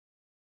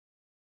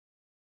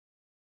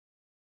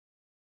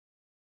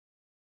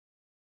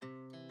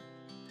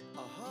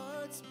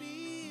hearts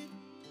beat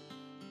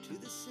to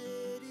the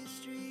city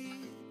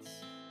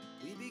streets.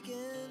 We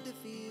began to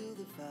feel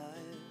the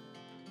fire.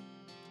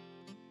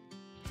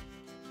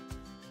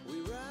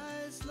 We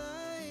rise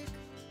like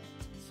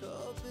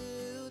tall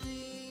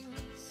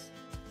buildings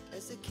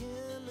as the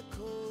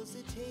chemicals,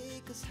 they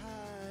take us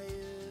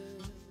higher.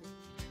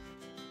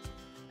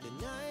 The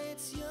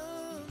night's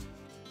young,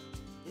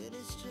 it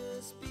has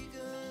just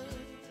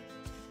begun,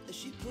 as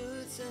she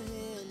puts her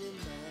hand in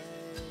mine.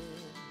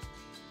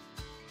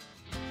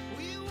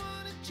 We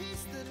wanna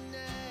chase the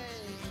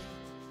night,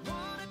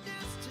 wanna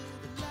dance to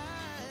the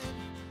light,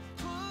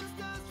 pull the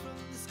stars from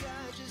the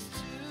sky, just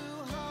two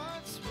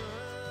hearts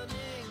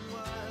running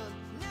wild.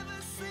 Never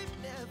sleep,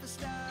 never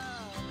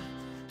stop,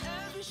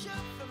 as we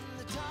shout from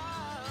the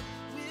top.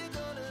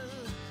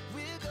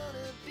 We're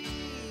gonna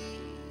be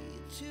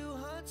two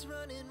hearts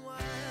running wild.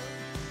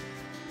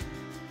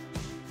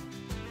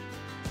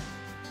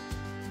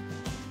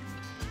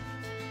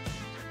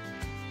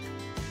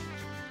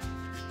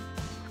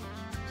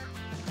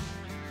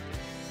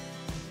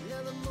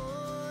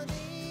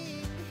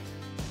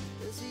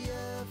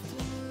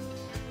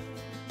 Afternoon,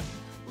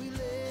 we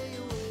lay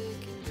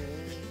awake in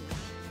bed.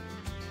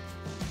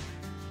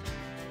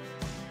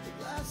 The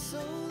laughs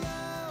so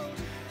loud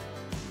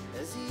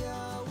as the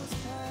hours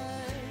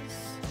pass.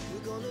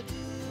 We're gonna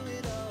do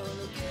it all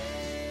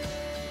again.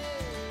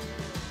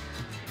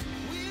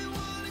 We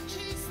wanna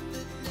chase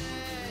the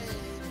night,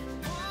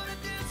 wanna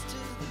dance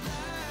to the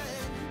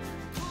light,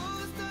 pull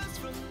the stars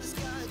from the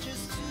sky,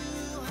 just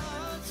two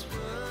hearts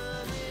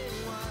running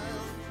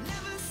wild.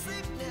 Never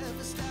sleep,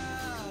 never stop,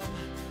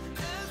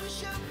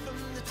 shout from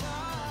the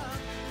top.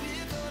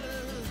 We're gonna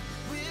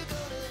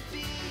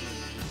be,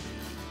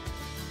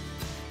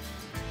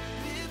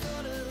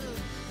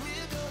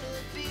 we're gonna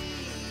be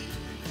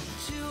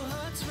two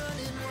hearts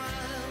running wild.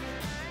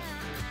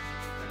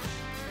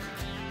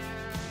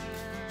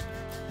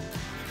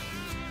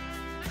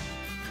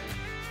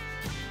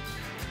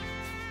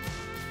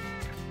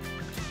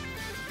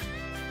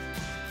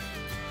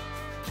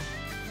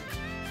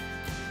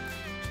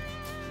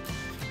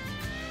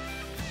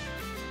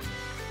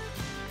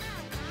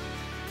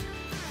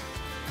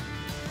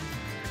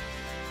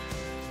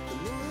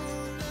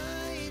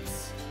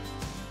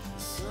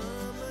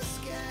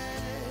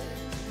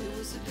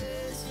 The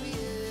best we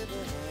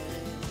ever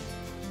had,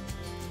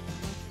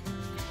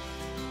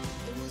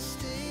 and we'll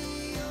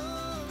stay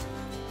on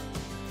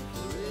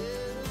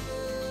forever.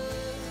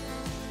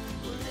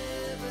 We'll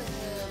never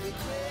have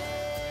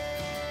regrets.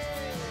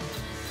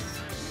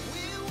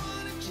 We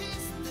wanna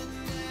chase the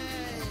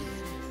night,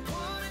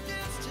 wanna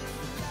dance to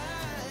the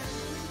light,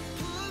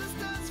 pull the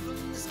stars from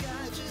the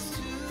sky, just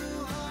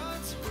two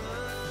hearts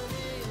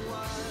running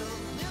wild.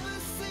 Never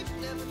sleep,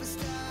 never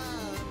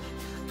stop,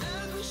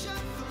 as we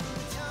shout from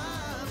the top.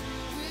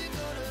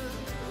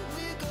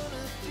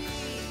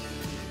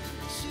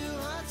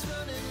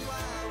 Running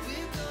wild,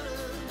 we're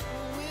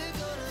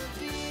gonna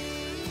be,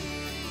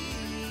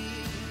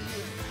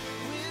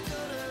 we're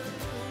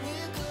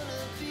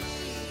gonna be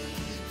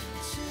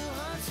two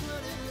hearts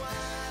running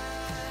wild.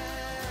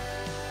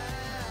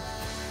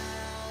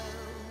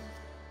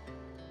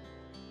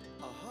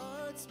 Our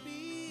hearts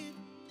beat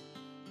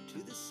to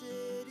the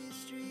city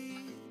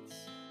streets.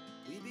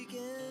 We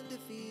began to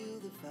feel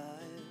the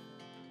fire.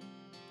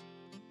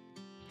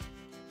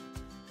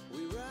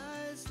 We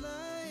rise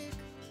like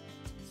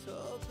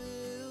tall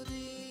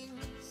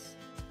buildings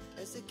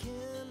as the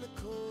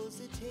chemicals,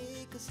 they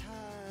take us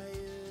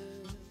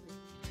higher.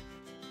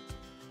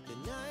 The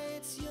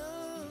night's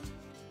young,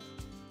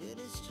 it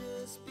has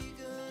just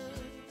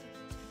begun,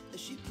 as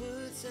she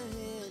puts her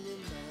hand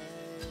in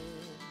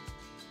mine.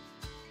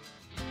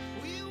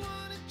 We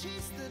wanna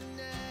chase the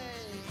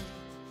night,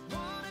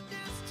 wanna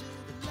dance to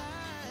the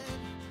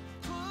light,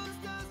 pull the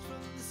stars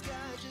from the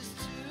sky, just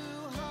two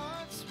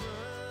hearts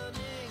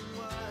running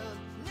wild.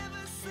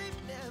 Never sleep,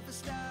 never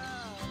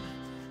stop,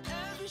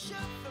 as we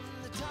shout from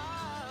the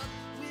top.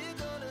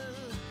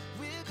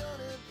 We're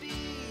gonna be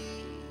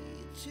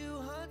two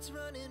hearts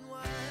running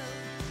wild.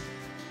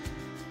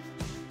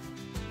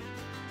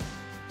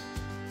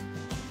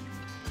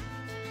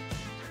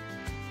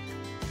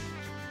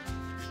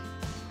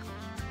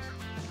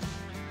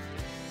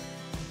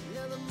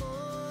 Now the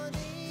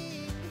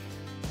morning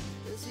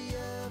is the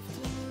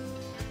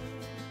afternoon.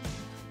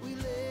 We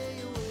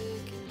lay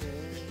awake in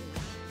bed.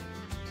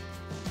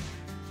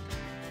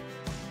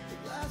 The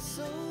laughs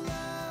so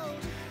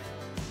loud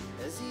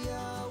as the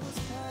hours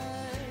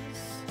pass.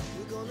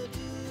 We're gonna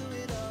do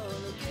it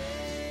all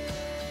again.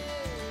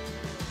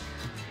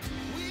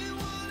 We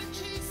wanna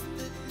chase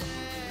the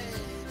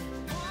night,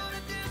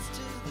 wanna dance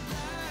to the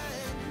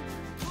light,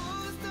 pull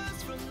the stars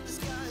from the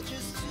sky,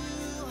 just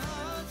two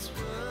hearts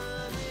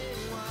running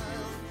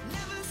wild.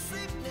 Never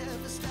sleep,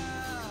 never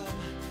stop,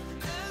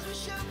 as we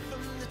shout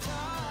from the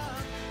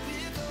top.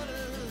 We're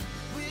gonna be,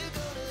 we're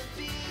gonna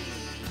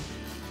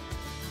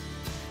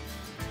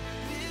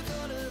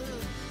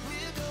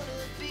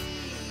be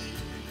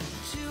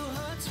two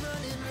hearts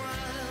running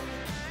wild.